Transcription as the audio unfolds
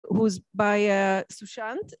who's by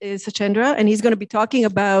Sushant, is Sachdeva, and he's going to be talking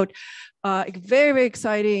about a very, very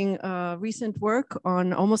exciting recent work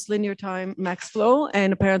on almost linear time max flow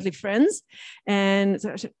and apparently friends. And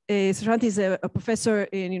Sushant is a professor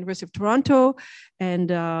in University of Toronto, and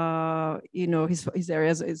his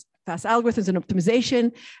areas is fast algorithms and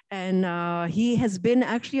optimization. And he has been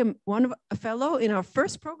actually a fellow in our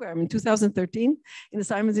first program in 2013 in the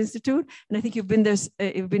Simons Institute. And I think you've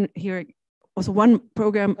been here also one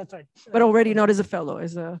program. That's right. But already not as a fellow,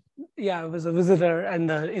 I was a visitor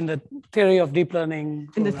and in the theory of deep learning.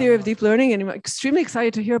 In the theory of deep learning, and I'm extremely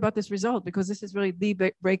excited to hear about this result because this is really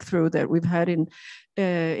the breakthrough that we've had in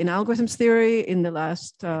algorithms theory in the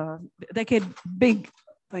last decade. Big,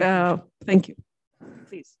 thank you.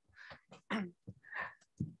 Please.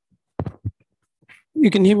 You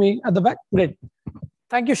can hear me at the back? Great.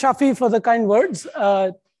 Thank you, Shafi, for the kind words.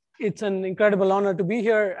 It's an incredible honor to be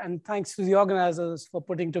here, and thanks to the organizers for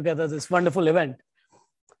putting together this wonderful event.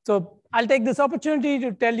 So I'll take this opportunity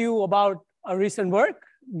to tell you about a recent work,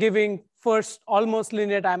 giving first almost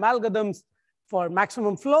linear time algorithms for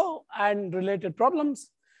maximum flow and related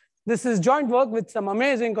problems. This is joint work with some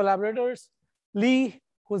amazing collaborators, Lee,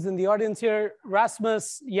 who's in the audience here,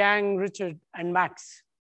 Rasmus, Yang, Richard, and Max.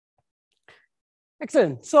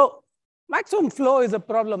 Excellent. So maximum flow is a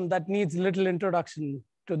problem that needs little introduction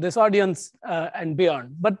to this audience and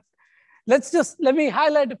beyond. But let me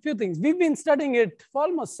highlight a few things. We've been studying it for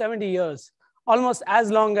almost 70 years, almost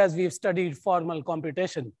as long as we've studied formal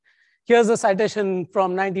computation. Here's a citation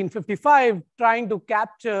from 1955 trying to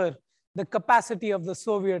capture the capacity of the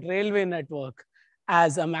Soviet railway network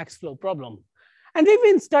as a max flow problem. And we've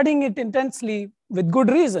been studying it intensely with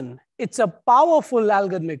good reason. It's a powerful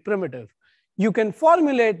algorithmic primitive. You can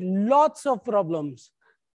formulate lots of problems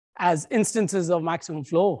as instances of maximum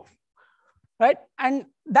flow, right? And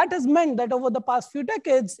that has meant that over the past few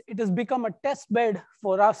decades, it has become a test bed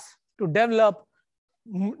for us to develop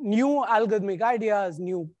new algorithmic ideas,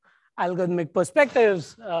 new algorithmic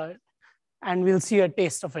perspectives, and we'll see a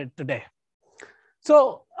taste of it today.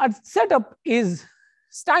 So our setup is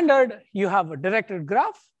standard. You have a directed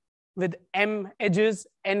graph with m edges,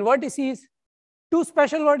 n vertices, two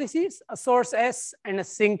special vertices, a source S and a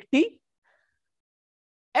sink T.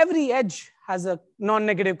 Every edge has a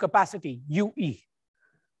non-negative capacity, UE.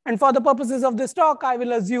 And for the purposes of this talk, I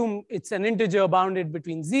will assume it's an integer bounded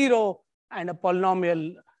between 0 and a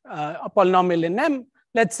polynomial in M.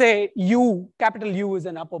 Let's say capital U is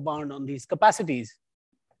an upper bound on these capacities.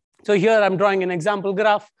 So here I'm drawing an example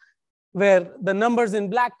graph where the numbers in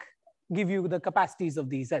black give you the capacities of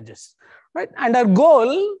these edges, right? And our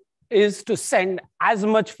goal is to send as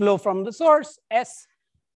much flow from the source S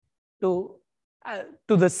to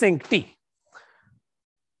the sink T.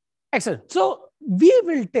 Excellent. So we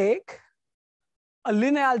will take a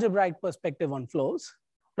linear algebraic perspective on flows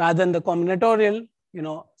rather than the combinatorial,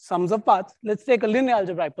 sums of paths. Let's take a linear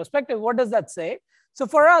algebraic perspective. What does that say? So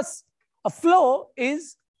for us, a flow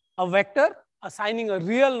is a vector assigning a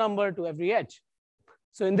real number to every edge.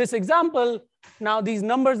 So in this example, now these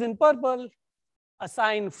numbers in purple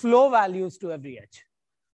assign flow values to every edge.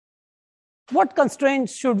 What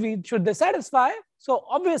constraints should they satisfy? So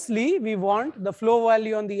obviously, we want the flow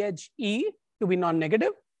value on the edge E to be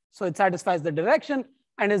non-negative. So it satisfies the direction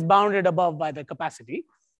and is bounded above by the capacity.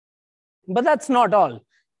 But that's not all.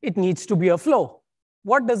 It needs to be a flow.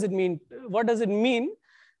 What does it mean? What does it mean?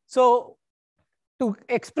 So to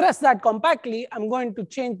express that compactly, I'm going to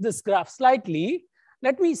change this graph slightly.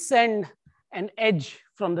 Let me send an edge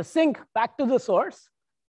from the sink back to the source.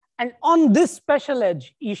 And on this special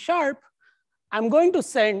edge, E sharp, I'm going to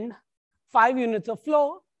send 5 units of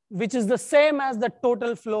flow, which is the same as the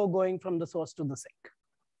total flow going from the source to the sink.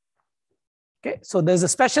 Okay, so there's a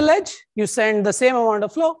special edge. You send the same amount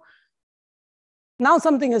of flow. Now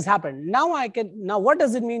something has happened. Now what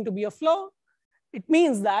does it mean to be a flow? It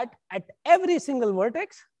means that at every single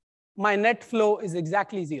vertex, my net flow is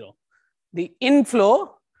exactly 0. The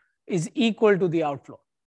inflow is equal to the outflow,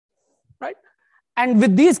 right? And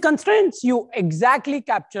with these constraints, you exactly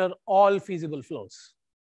capture all feasible flows.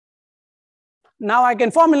 Now I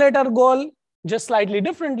can formulate our goal just slightly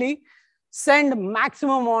differently. Send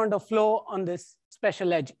maximum amount of flow on this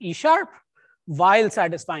special edge E sharp while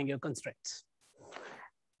satisfying your constraints.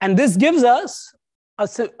 And this gives us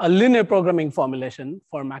a linear programming formulation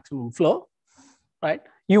for maximum flow, right?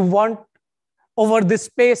 You want over this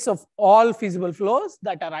space of all feasible flows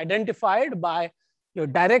that are identified by your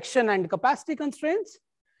direction and capacity constraints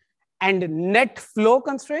and net flow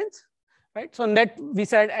constraints, right? So net, we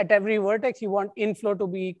said at every vertex, you want inflow to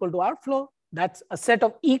be equal to outflow. That's a set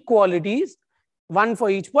of equalities, one for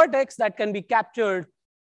each vertex that can be captured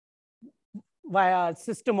via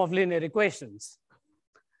system of linear equations.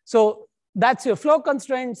 So that's your flow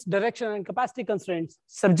constraints, direction and capacity constraints.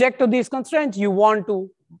 Subject to these constraints, you want to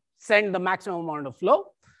send the maximum amount of flow.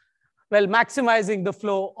 Well, maximizing the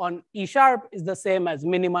flow on E sharp is the same as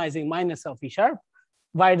minimizing minus of E sharp.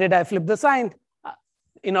 Why did I flip the sign?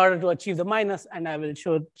 In order to achieve the minus, and I will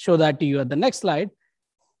show that to you at the next slide.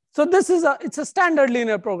 So this is it's a standard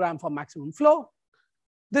linear program for maximum flow.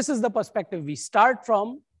 This is the perspective we start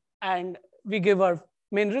from, and we give our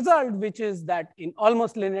main result, which is that in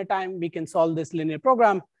almost linear time, we can solve this linear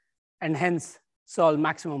program and hence solve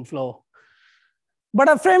maximum flow. But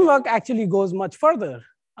our framework actually goes much further.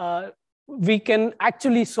 We can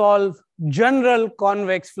actually solve general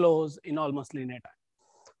convex flows in almost linear time.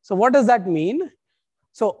 So what does that mean?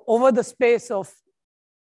 So over the space of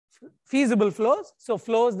feasible flows, so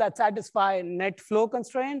flows that satisfy net flow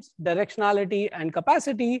constraints, directionality, and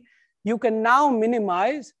capacity, you can now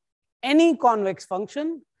minimize any convex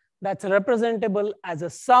function that's representable as a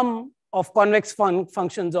sum of convex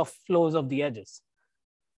functions of flows of the edges,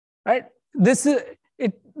 right?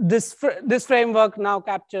 This framework now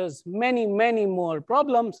captures many, many more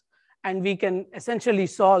problems, and we can essentially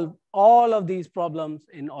solve all of these problems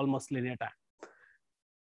in almost linear time.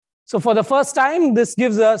 So for the first time, this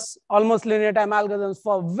gives us almost linear time algorithms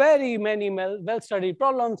for very many well-studied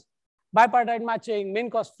problems: bipartite matching, mean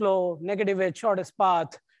cost flow, negative edge shortest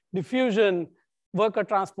path, diffusion, worker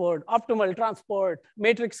transport, optimal transport,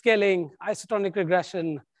 matrix scaling, isotonic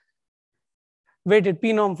regression, weighted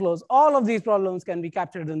p-norm flows. All of these problems can be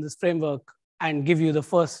captured in this framework and give you the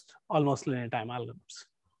first almost linear time algorithms.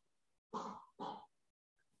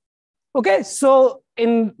 Okay, so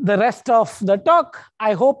in the rest of the talk,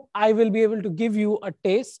 I hope I will be able to give you a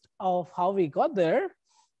taste of how we got there.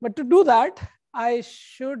 But to do that, I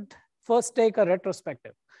should first take a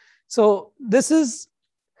retrospective. So this is,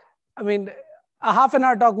 I mean, a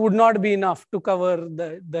half-an-hour talk would not be enough to cover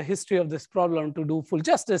the history of this problem to do full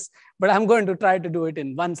justice, but I'm going to try to do it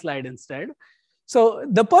in one slide instead. So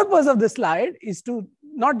the purpose of this slide is to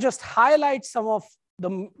not just highlight some of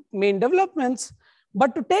the main developments,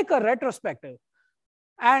 but to take a retrospective.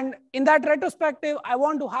 And in that retrospective, I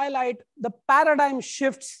want to highlight the paradigm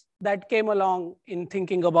shifts that came along in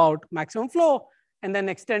thinking about maximum flow, and then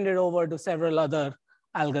extend it over to several other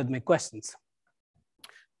algorithmic questions.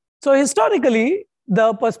 So historically,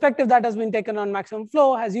 the perspective that has been taken on maximum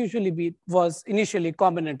flow was initially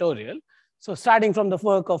combinatorial. So starting from the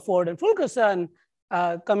work of Ford and Fulkerson,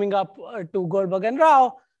 coming up to Goldberg and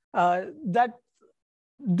Rao, that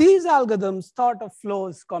these algorithms thought of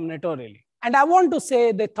flows combinatorially. And I want to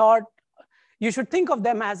say they thought you should think of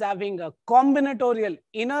them as having a combinatorial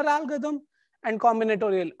inner algorithm and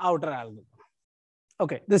combinatorial outer algorithm.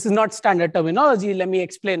 Okay, this is not standard terminology. Let me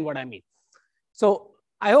explain what I mean. So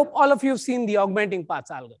I hope all of you have seen the augmenting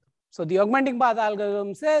paths algorithm. So the augmenting path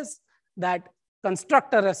algorithm says that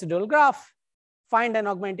construct a residual graph, find an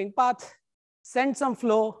augmenting path, send some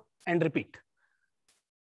flow, and repeat.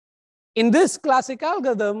 In this classic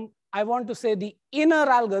algorithm, I want to say the inner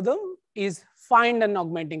algorithm is find an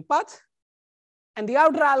augmenting path, and the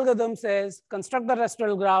outer algorithm says construct the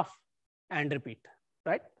residual graph and repeat,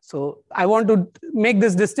 right? So I want to make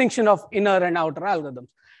this distinction of inner and outer algorithms.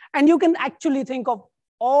 And you can actually think of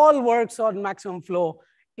all works on maximum flow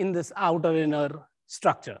in this outer inner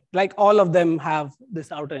structure. Like all of them have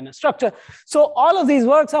this outer inner structure. So all of these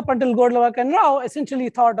works up until Goldberg and Rao essentially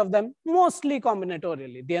thought of them mostly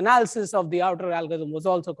combinatorially. The analysis of the outer algorithm was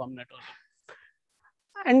also combinatorial.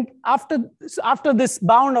 And after this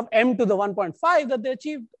bound of m to the 1.5 that they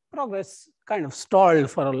achieved, progress kind of stalled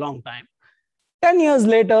for a long time. 10 years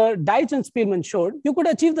later, Deitch and Spearman showed you could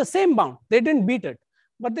achieve the same bound. They didn't beat it,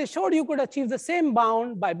 but they showed you could achieve the same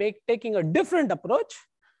bound by taking a different approach,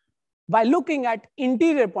 by looking at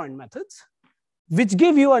interior point methods, which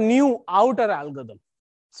give you a new outer algorithm.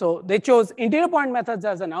 So they chose interior point methods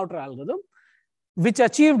as an outer algorithm, which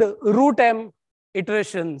achieved root m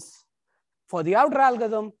iterations for the outer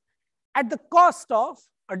algorithm at the cost of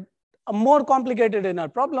a more complicated inner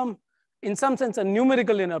problem, in some sense a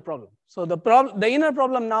numerical inner problem. So the inner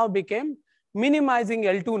problem now became minimizing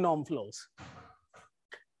L2 norm flows.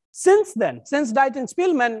 Since then, since Deitch and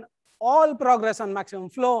Spearman, all progress on maximum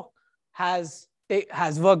flow has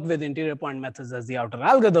worked with interior point methods as the outer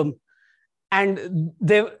algorithm, and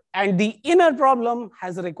the inner problem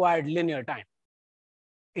has required linear time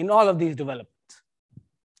in all of these developments.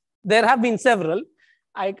 There have been several.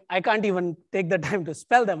 I can't even take the time to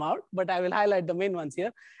spell them out, but I will highlight the main ones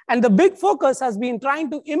here. And the big focus has been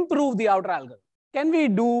trying to improve the outer algorithm. Can we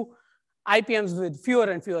do IPMs with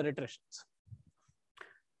fewer and fewer iterations?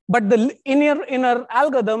 But the inner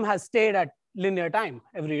algorithm has stayed at linear time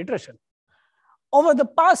every iteration. Over the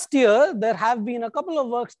past year, there have been a couple of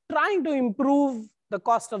works trying to improve the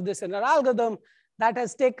cost of this inner algorithm that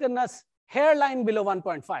has taken us hairline below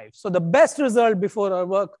 1.5. So the best result before our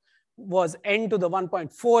work was n to the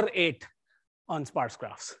 1.48 on sparse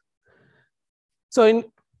graphs. So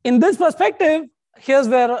in this perspective, here's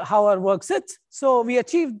how our work sits. So we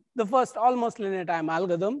achieved the first almost linear time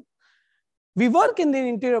algorithm. We work in the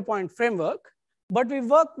interior point framework, but we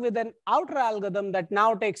work with an outer algorithm that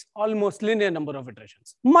now takes almost linear number of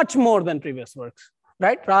iterations, much more than previous works,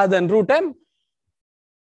 right? Rather than root m.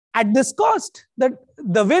 At this cost, the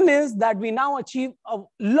win is that we now achieve a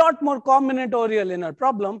lot more combinatorial in our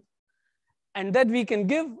problem, and that we can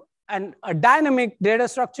give a dynamic data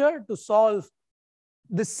structure to solve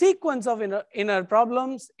the sequence of inner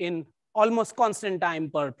problems in almost constant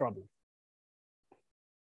time per problem.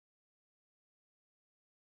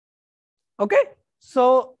 Okay,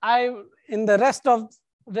 so in the rest of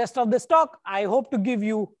this talk, I hope to give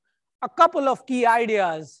you a couple of key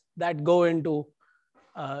ideas that go into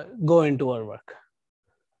our work.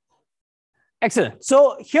 Excellent.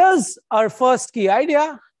 So here's our first key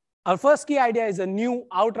idea. Our first key idea is a new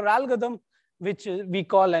outer algorithm, which we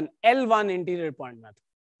call an L1 interior point method.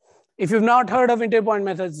 If you've not heard of interior point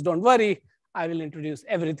methods, don't worry. I will introduce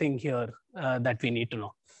everything here that we need to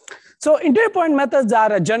know. So interior point methods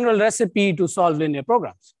are a general recipe to solve linear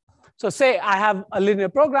programs. So say I have a linear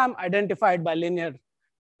program identified by linear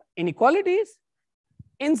inequalities.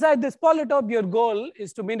 Inside this polytope, your goal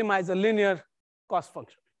is to minimize a linear cost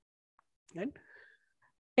function. Right?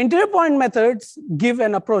 Interior point methods give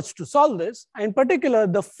an approach to solve this. In particular,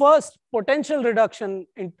 the first potential reduction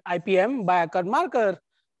in IPM by a Karmarkar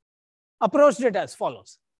approached it as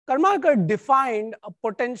follows. Karmarkar defined a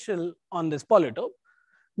potential on this polytope.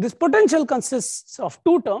 This potential consists of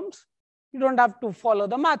two terms. You don't have to follow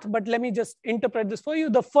the math, but let me just interpret this for you.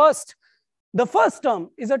 The first term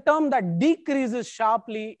is a term that decreases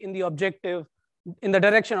sharply in the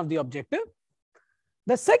direction of the objective.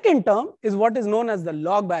 The second term is what is known as the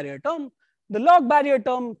log barrier term. The log barrier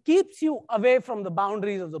term keeps you away from the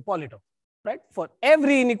boundaries of the polytope, right? For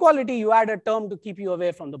every inequality, you add a term to keep you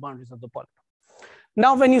away from the boundaries of the polytope.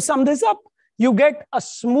 Now, when you sum this up, you get a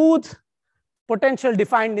smooth potential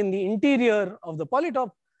defined in the interior of the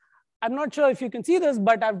polytope. I'm not sure if you can see this,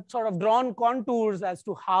 but I've sort of drawn contours as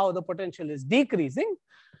to how the potential is decreasing.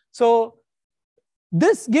 So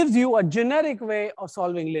this gives you a generic way of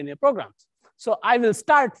solving linear programs. So I will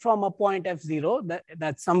start from a point f0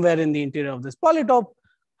 that's somewhere in the interior of this polytope.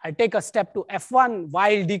 I take a step to f1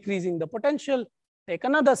 while decreasing the potential, take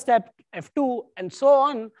another step, f2, and so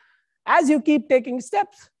on. As you keep taking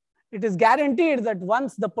steps, it is guaranteed that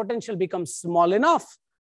once the potential becomes small enough,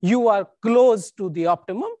 you are close to the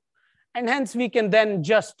optimum. And hence, we can then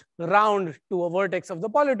just round to a vertex of the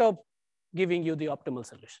polytope, giving you the optimal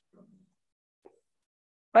solution.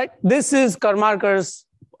 Right? This is Karmarkar's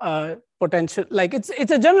potential. Like it's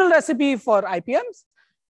a general recipe for IPMs.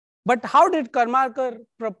 But how did Karmarkar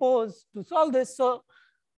propose to solve this? So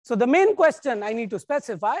the main question I need to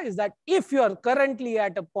specify is that if you are currently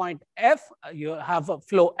at a point F, you have a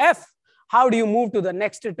flow F, how do you move to the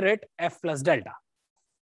next iterate F plus delta?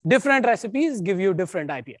 Different recipes give you different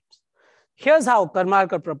IPMs. Here's how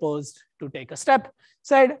Karmarkar proposed to take a step.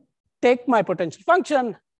 Said, take my potential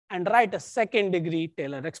function and write a second degree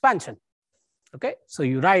Taylor expansion. Okay, so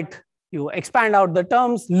you expand out the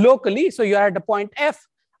terms locally. So you're at a point F.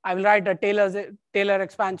 I will write a Taylor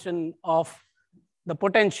expansion of the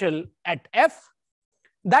potential at F.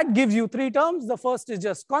 That gives you three terms. The first is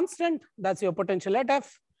just constant. That's your potential at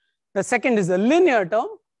F. The second is a linear term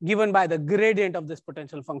given by the gradient of this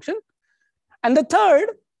potential function. And the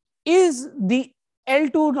third is the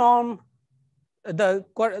L2 norm. The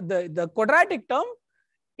quadratic term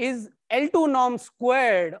is L2 norm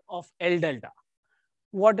squared of L delta.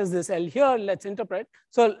 What is this L here? Let's interpret.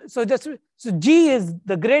 So G is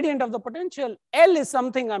the gradient of the potential. L is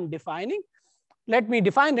something I'm defining. Let me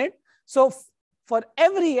define it. So for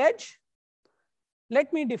every edge,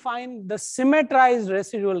 let me define the symmetrized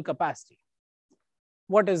residual capacity.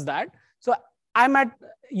 What is that? So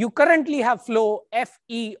you currently have flow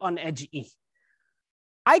FE on edge E.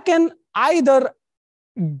 I can either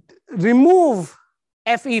remove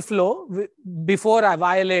FE flow before I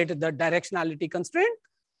violate the directionality constraint,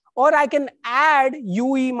 or I can add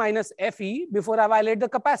UE minus FE before I violate the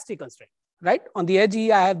capacity constraint, right? On the edge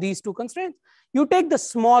E, I have these two constraints. You take the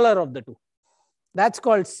smaller of the two. That's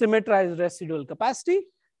called symmetrized residual capacity.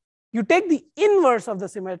 You take the inverse of the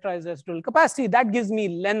symmetrized residual capacity, that gives me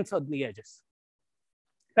length of the edges.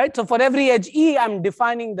 right? So for every edge E, I'm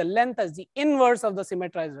defining the length as the inverse of the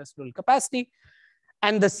symmetrized residual capacity.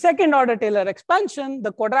 And the second order Taylor expansion,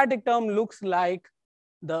 the quadratic term looks like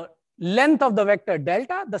the length of the vector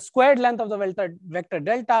delta, the squared length of the vector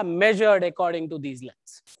delta measured according to these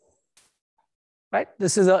lengths. Right?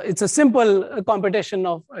 It's a simple computation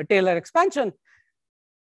of Taylor expansion.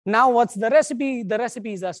 Now what's the recipe? The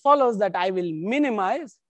recipe is as follows, that I will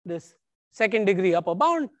minimize this second degree upper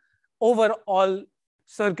bound over all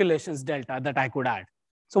circulations delta that I could add.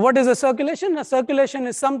 So what is a circulation? A circulation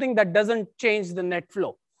is something that doesn't change the net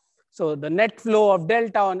flow. So the net flow of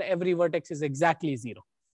delta on every vertex is exactly 0.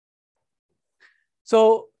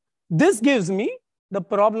 So this gives me the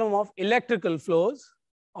problem of electrical flows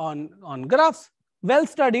on graphs. Well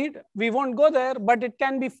studied, we won't go there, but it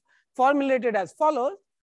can be formulated as follows.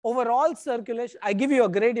 Over all circulation, I give you a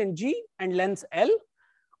gradient G and length L.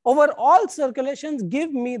 Over all circulations,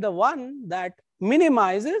 give me the one that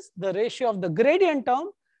minimizes the ratio of the gradient term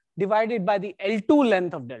divided by the L2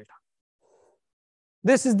 length of delta.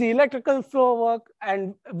 This is the electrical flow work,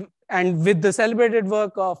 and with the celebrated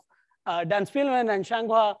work of Dan Spielman and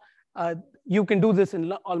Shanghua, you can do this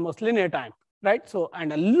in almost linear time, right? So,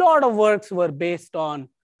 and a lot of works were based on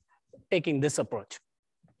taking this approach.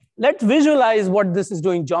 Let's visualize what this is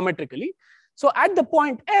doing geometrically. So at the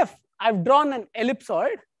point F, I've drawn an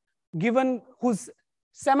ellipsoid given whose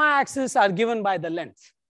semi-axis are given by the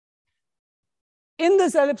length. In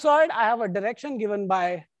this ellipsoid, I have a direction given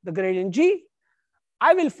by the gradient G.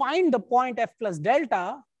 I will find the point F plus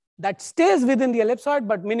delta that stays within the ellipsoid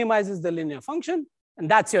but minimizes the linear function,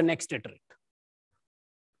 and that's your next iterate.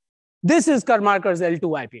 This is Karmarkar's L2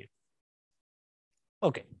 IPM.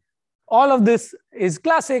 Okay, all of this is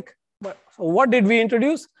classic, but so what did we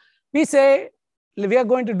introduce? We say we are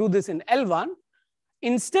going to do this in L1.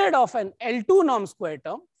 Instead of an L2 norm squared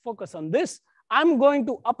term, focus on this, I'm going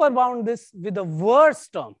to upper bound this with the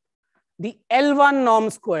worst term, the L1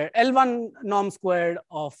 norm squared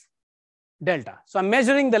of delta. So I'm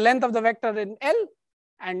measuring the length of the vector in L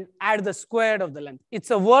and add the squared of the length. It's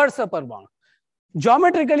a worst upper bound.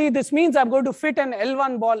 Geometrically, this means I'm going to fit an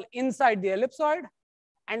L1 ball inside the ellipsoid,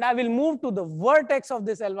 and I will move to the vertex of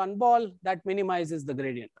this L1 ball that minimizes the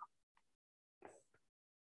gradient.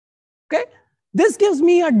 Okay, this gives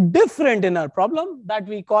me a different inner problem that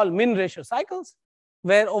we call min ratio cycles,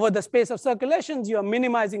 where over the space of circulations, you are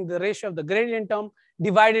minimizing the ratio of the gradient term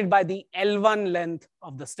divided by the L1 length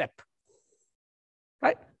of the step.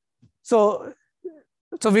 Right? So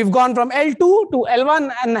we've gone from L2 to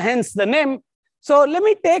L1 and hence the name. So let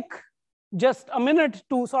me take just a minute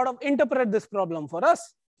to sort of interpret this problem for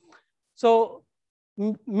us. So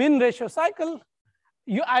min ratio cycle,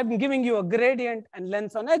 I'm giving you a gradient and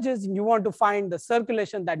lengths on edges, and you want to find the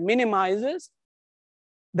circulation that minimizes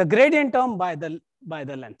the gradient term by the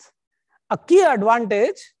length. A key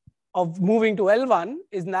advantage of moving to L1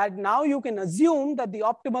 is that now you can assume that the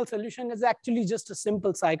optimal solution is actually just a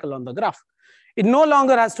simple cycle on the graph. It no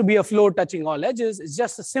longer has to be a flow touching all edges. It's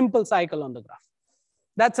just a simple cycle on the graph.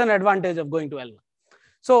 That's an advantage of going to L1.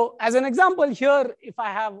 So as an example here, if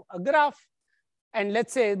I have a graph and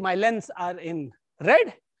let's say my lengths are in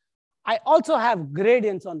red, I also have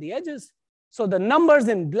gradients on the edges. So the numbers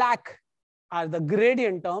in black are the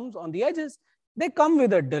gradient terms on the edges. They come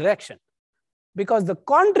with a direction because the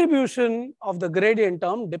contribution of the gradient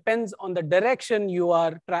term depends on the direction you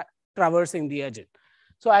are traversing the edge in.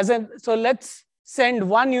 So let's send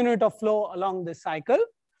 1 unit of flow along this cycle.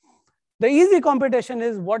 The easy computation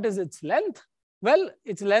is, what is its length? Well,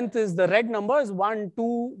 its length is the red numbers 1,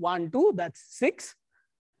 2, 1, 2, that's 6.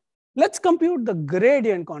 Let's compute the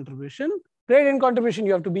gradient contribution. Gradient contribution,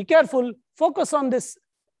 you have to be careful. Focus on this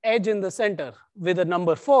edge in the center with a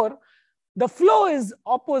number 4. The flow is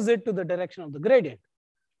opposite to the direction of the gradient.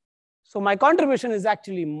 So my contribution is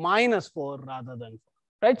actually -4 rather than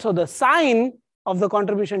 4, right? So the sign of the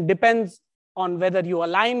contribution depends on whether you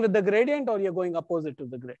align with the gradient or you're going opposite to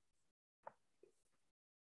the gradient.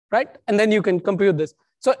 Right? And then you can compute this.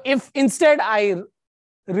 So if instead I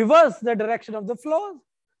reverse the direction of the flow,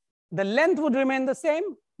 the length would remain the same,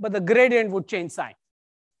 but the gradient would change sign.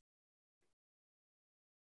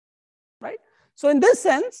 Right? So in this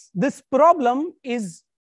sense, this problem is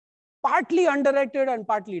partly undirected and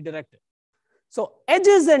partly directed. So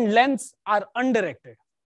edges and lengths are undirected.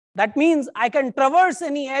 That means I can traverse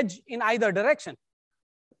any edge in either direction.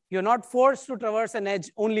 You're not forced to traverse an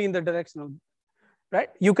edge only in the direction of, right?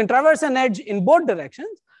 You can traverse an edge in both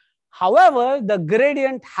directions. However, the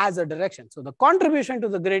gradient has a direction. So the contribution to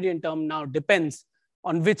the gradient term now depends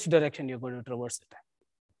on which direction you're going to traverse it.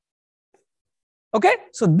 Okay,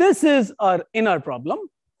 so this is our inner problem.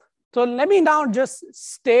 So let me now just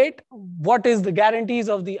state what is the guarantees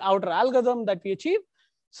of the outer algorithm that we achieve.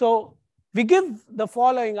 So we give the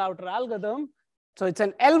following outer algorithm. So it's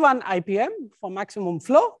an L1 IPM for maximum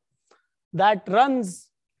flow that runs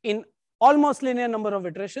in almost linear number of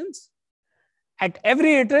iterations. At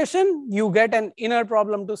every iteration, you get an inner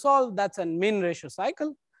problem to solve. That's a min ratio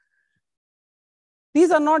cycle.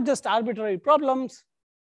 These are not just arbitrary problems.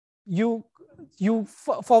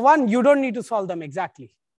 For one, you don't need to solve them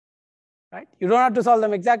exactly, right? You don't have to solve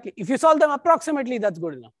them exactly. If you solve them approximately, that's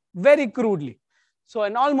good enough, very crudely. So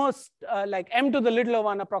an almost like m to the little of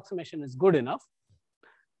 1 approximation is good enough.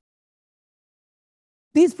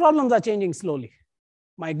 These problems are changing slowly.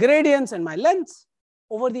 My gradients and my lengths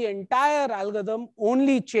over the entire algorithm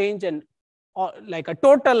only change like a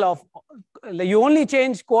total of, you only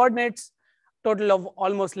change coordinates total of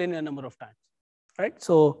almost linear number of times, right?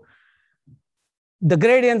 So the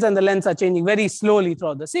gradients and the lengths are changing very slowly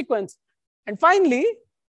throughout the sequence. And finally,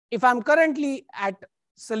 if I'm currently at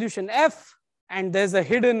solution F and there's a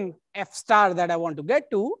hidden F star that I want to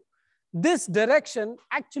get to, this direction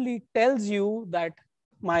actually tells you that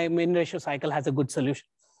my min ratio cycle has a good solution,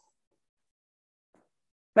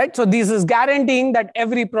 right? So this is guaranteeing that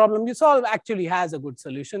every problem you solve actually has a good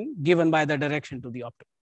solution given by the direction to the optimum.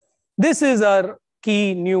 This is our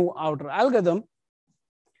key new outer algorithm.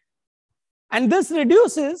 And this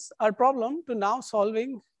reduces our problem to now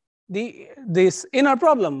solving this inner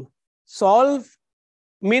problem, solve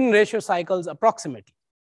min ratio cycles approximately.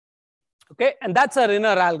 Okay, and that's our inner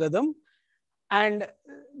algorithm. And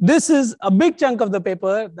this is a big chunk of the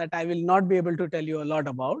paper that I will not be able to tell you a lot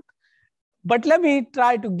about. But let me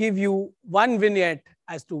try to give you one vignette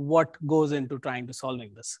as to what goes into trying to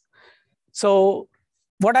solving this. So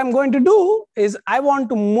what I'm going to do is I want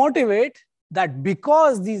to motivate that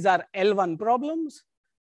because these are L1 problems,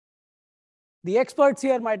 the experts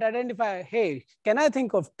here might identify, hey, can I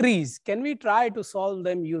think of trees? Can we try to solve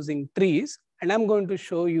them using trees? And I'm going to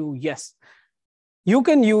show you, yes, you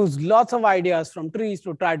can use lots of ideas from trees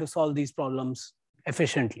to try to solve these problems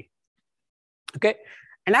efficiently. Okay,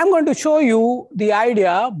 and I'm going to show you the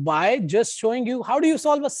idea by just showing you how do you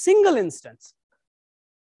solve a single instance.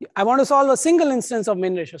 I want to solve a single instance of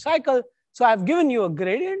min ratio cycle. So I've given you a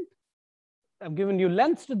gradient. I've given you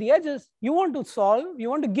lengths to the edges. You want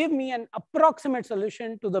to give me an approximate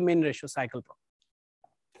solution to the min ratio cycle problem.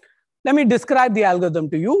 Let me describe the algorithm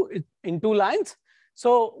to you in 2 lines.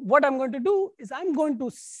 So what I'm going to do is I'm going to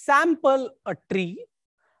sample a tree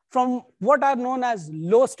from what are known as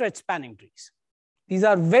low stretch spanning trees. These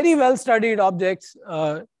are very well studied objects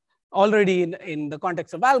already in the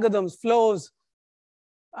context of algorithms, flows,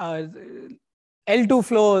 L2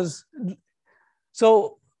 flows.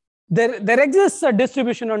 So there exists a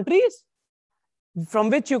distribution on trees from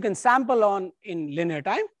which you can sample on in linear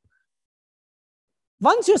time.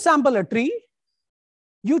 Once you sample a tree,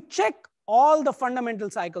 you check all the fundamental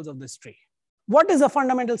cycles of this tree. What is the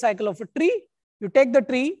fundamental cycle of a tree? You take the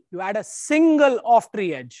tree, you add a single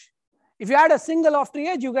off-tree edge. If you add a single off-tree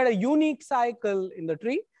edge, you get a unique cycle in the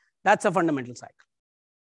tree. That's a fundamental cycle.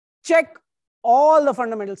 Check all the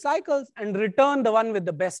fundamental cycles and return the one with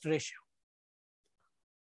the best ratio.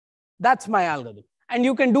 That's my algorithm. And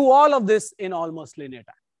you can do all of this in almost linear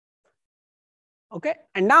time. Okay,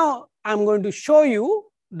 and now I'm going to show you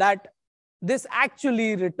that this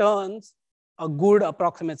actually returns a good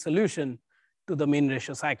approximate solution to the min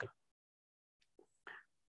ratio cycle.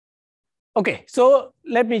 Okay, so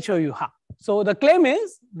let me show you how. So the claim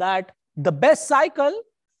is that the best cycle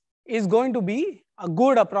is going to be a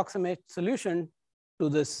good approximate solution to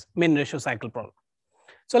this min ratio cycle problem.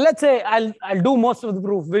 So let's say I'll do most of the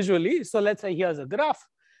proof visually. So let's say here's a graph.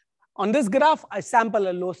 On this graph, I sample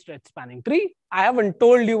a low stretch spanning tree. I haven't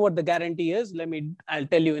told you what the guarantee is. I'll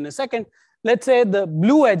tell you in a second. Let's say the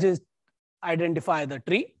blue edges identify the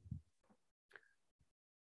tree.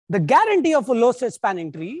 The guarantee of a low stretch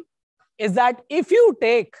spanning tree is that if you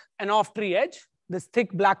take an off-tree edge, this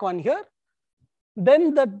thick black one here,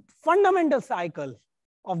 then the fundamental cycle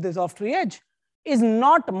of this off-tree edge is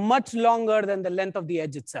not much longer than the length of the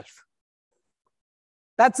edge itself.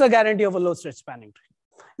 That's the guarantee of a low stretch spanning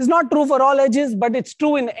tree. It's not true for all edges, but it's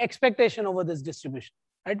true in expectation over this distribution,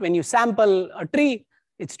 right? When you sample a tree,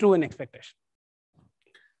 it's true in expectation.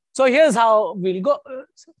 So here's how we'll go.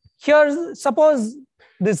 Suppose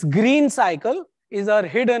this green cycle is our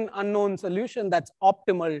hidden unknown solution that's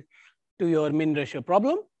optimal to your min ratio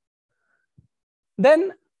problem.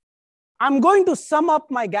 Then I'm going to sum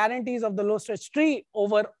up my guarantees of the low stretch tree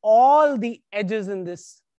over all the edges in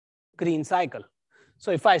this green cycle.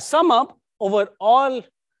 So if I sum up over all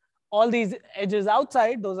these edges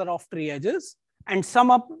outside, those are off-tree edges, and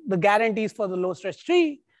sum up the guarantees for the low stress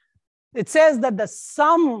tree, it says that the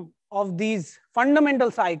sum of these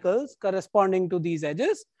fundamental cycles corresponding to these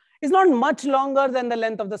edges is not much longer than the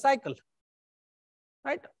length of the cycle,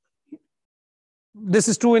 right? This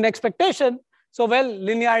is true in expectation. So, well,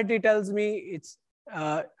 linearity tells me it's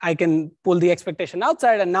I can pull the expectation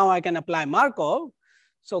outside and now I can apply Markov.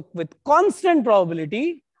 So with constant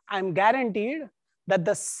probability, I'm guaranteed that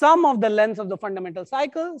the sum of the lengths of the fundamental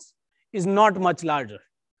cycles is not much larger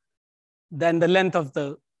than the length of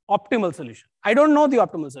the optimal solution. I don't know the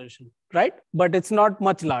optimal solution, right? But it's not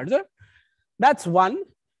much larger. That's one.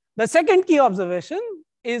 The second key observation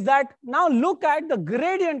is that now look at the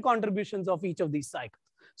gradient contributions of each of these cycles.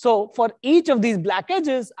 So for each of these black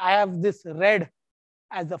edges, I have this red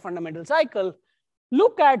as the fundamental cycle.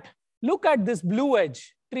 Look at this blue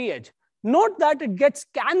edge, tree edge. Note that it gets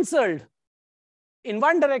cancelled. In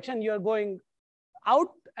one direction, you're going out,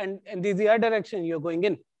 and the other direction, you're going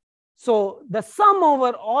in. So the sum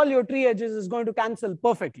over all your tree edges is going to cancel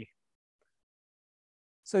perfectly.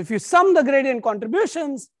 So if you sum the gradient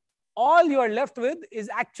contributions, all you are left with is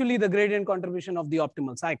actually the gradient contribution of the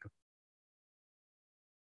optimal cycle.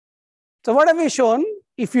 So what have we shown?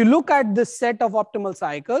 If you look at this set of optimal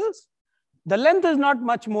cycles, the length is not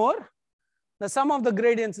much more. The sum of the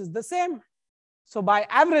gradients is the same. So by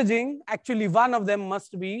averaging, actually one of them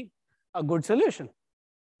must be a good solution,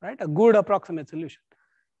 right? A good approximate solution.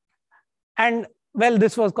 And well,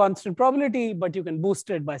 this was constant probability, but you can boost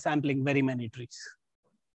it by sampling very many trees.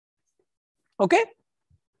 Okay?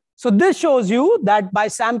 So this shows you that by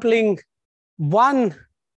sampling one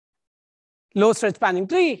low stretch spanning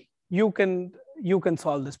tree, you can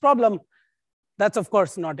solve this problem. That's of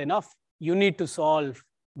course not enough. You need to solve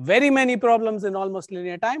very many problems in almost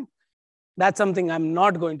linear time. That's something I'm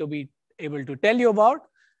not going to be able to tell you about.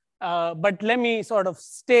 But let me sort of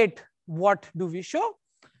state what do we show.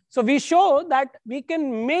 So we show that we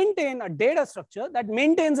can maintain a data structure that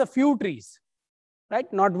maintains a few trees,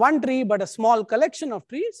 right? Not one tree, but a small collection of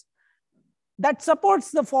trees that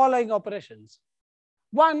supports the following operations.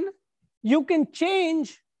 One, you can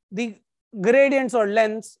change the gradients or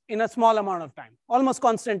lengths in a small amount of time, almost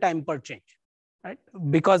constant time per change, right?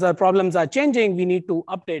 Because our problems are changing, we need to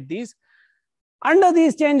update these. Under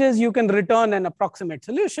these changes, you can return an approximate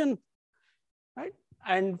solution, right?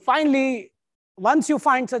 And finally, once you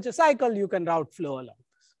find such a cycle, you can route flow along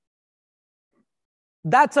this.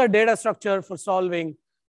 That's our data structure for solving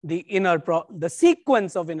the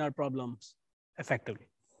sequence of inner problems effectively.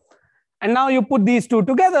 And now you put these two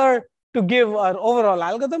together to give our overall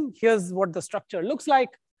algorithm. Here's what the structure looks like.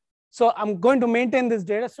 So I'm going to maintain this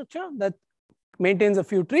data structure that maintains a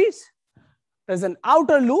few trees. There's an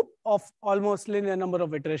outer loop of almost linear number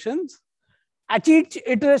of iterations. At each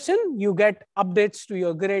iteration, you get updates to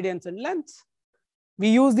your gradients and lengths. We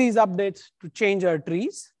use these updates to change our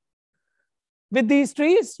trees. With these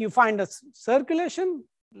trees, you find a circulation,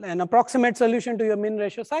 an approximate solution to your min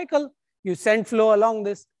ratio cycle. You send flow along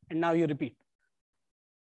this, and now you repeat.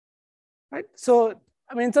 Right? So,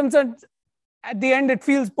 I mean, in some sense, at the end, it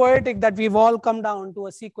feels poetic that we've all come down to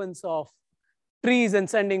a sequence of trees and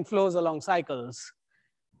sending flows along cycles.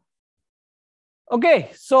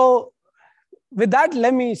 Okay, so with that,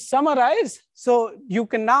 let me summarize. So you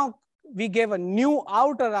can now, we gave a new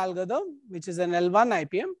outer algorithm, which is an L1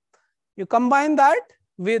 IPM. You combine that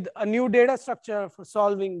with a new data structure for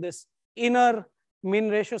solving this inner min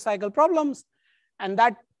ratio cycle problems, and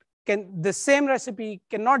that the same recipe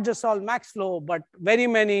cannot just solve max flow, but very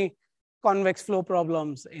many convex flow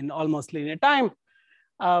problems in almost linear time.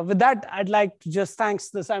 With that, I'd like to just thank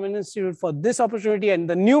the Simon Institute for this opportunity and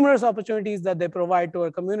the numerous opportunities that they provide to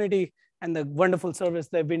our community and the wonderful service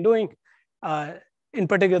they've been doing. In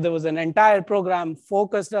particular, there was an entire program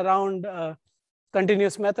focused around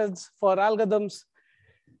continuous methods for algorithms.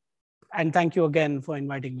 And thank you again for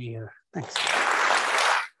inviting me here. Thanks.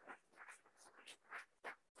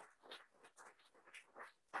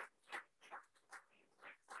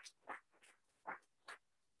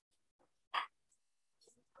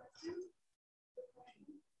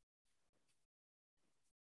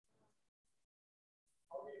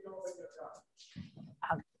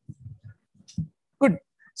 Good.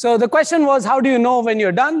 So the question was, how do you know when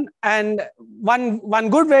you're done? And one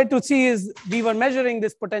good way to see is we were measuring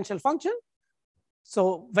this potential function.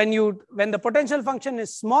 So when the potential function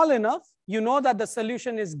is small enough, you know that the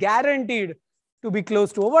solution is guaranteed to be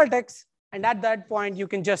close to a vertex. And at that point, you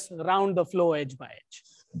can just round the flow edge by edge.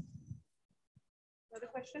 Another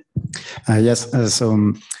question? Yes.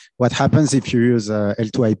 What happens if you use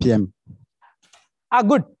L2 IPM?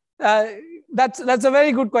 Good. that's a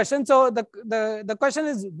very good question. So the question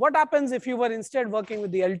is, what happens if you were instead working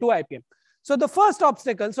with the L2 IPM? So the first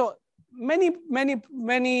obstacle, so many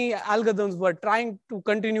algorithms were trying to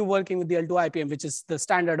continue working with the L2 IPM, which is the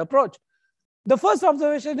standard approach. The first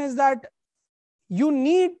observation is that you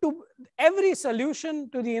need to, every solution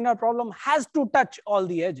to the inner problem has to touch all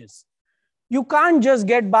the edges. You can't just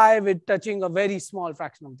get by with touching a very small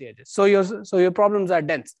fraction of the edges. So your problems are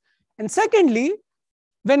dense. And secondly,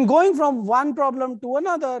 when going from one problem to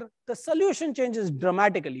another, the solution changes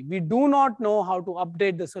dramatically. We do not know how to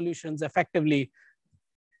update the solutions effectively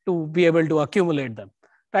to be able to accumulate them,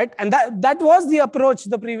 right? And that was the approach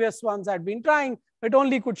the previous ones had been trying. It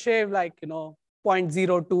only could shave like,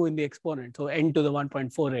 0.02 in the exponent, so n to the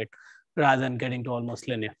 1.48, rather than getting to almost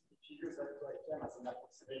linear.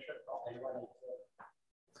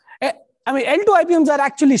 I mean, L2 IPMs are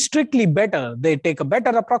actually strictly better. They take a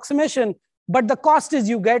better approximation, but the cost is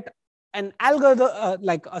you get an algorithm,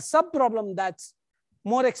 like a sub-problem that's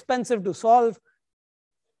more expensive to solve,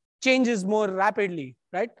 changes more rapidly,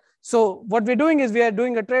 right? So what we're doing is we are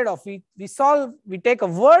doing a trade-off. We take a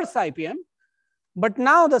worse IPM, but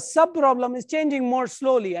now the sub-problem is changing more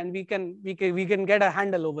slowly, and we can get a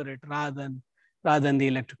handle over it rather than the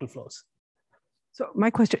electrical flows. So my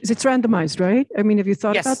question is, it's randomized, right? I mean, have you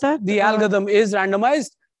thought about that? The algorithm is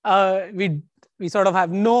randomized. We sort of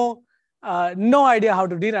have no idea how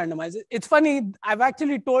to de-randomize it. It's funny, I've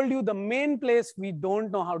actually told you the main place we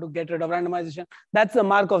don't know how to get rid of randomization. That's the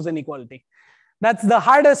Markov's inequality. That's the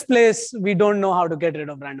hardest place we don't know how to get rid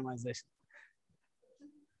of randomization.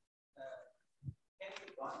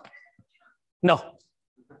 No.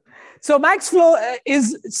 So max flow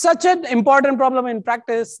is such an important problem in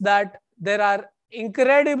practice that there are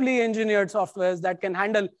incredibly engineered softwares that can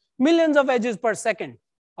handle millions of edges per second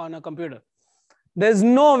on a computer. There's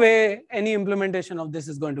no way any implementation of this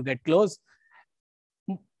is going to get close.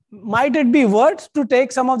 Might it be worth to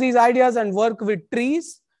take some of these ideas and work with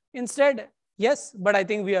trees instead? Yes, but I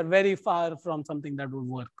think we are very far from something that would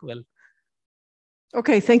work well.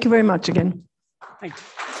 Okay, thank you very much again. Thank you.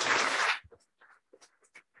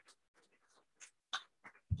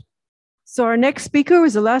 So our next speaker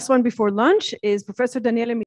is the last one before lunch, is Professor Daniele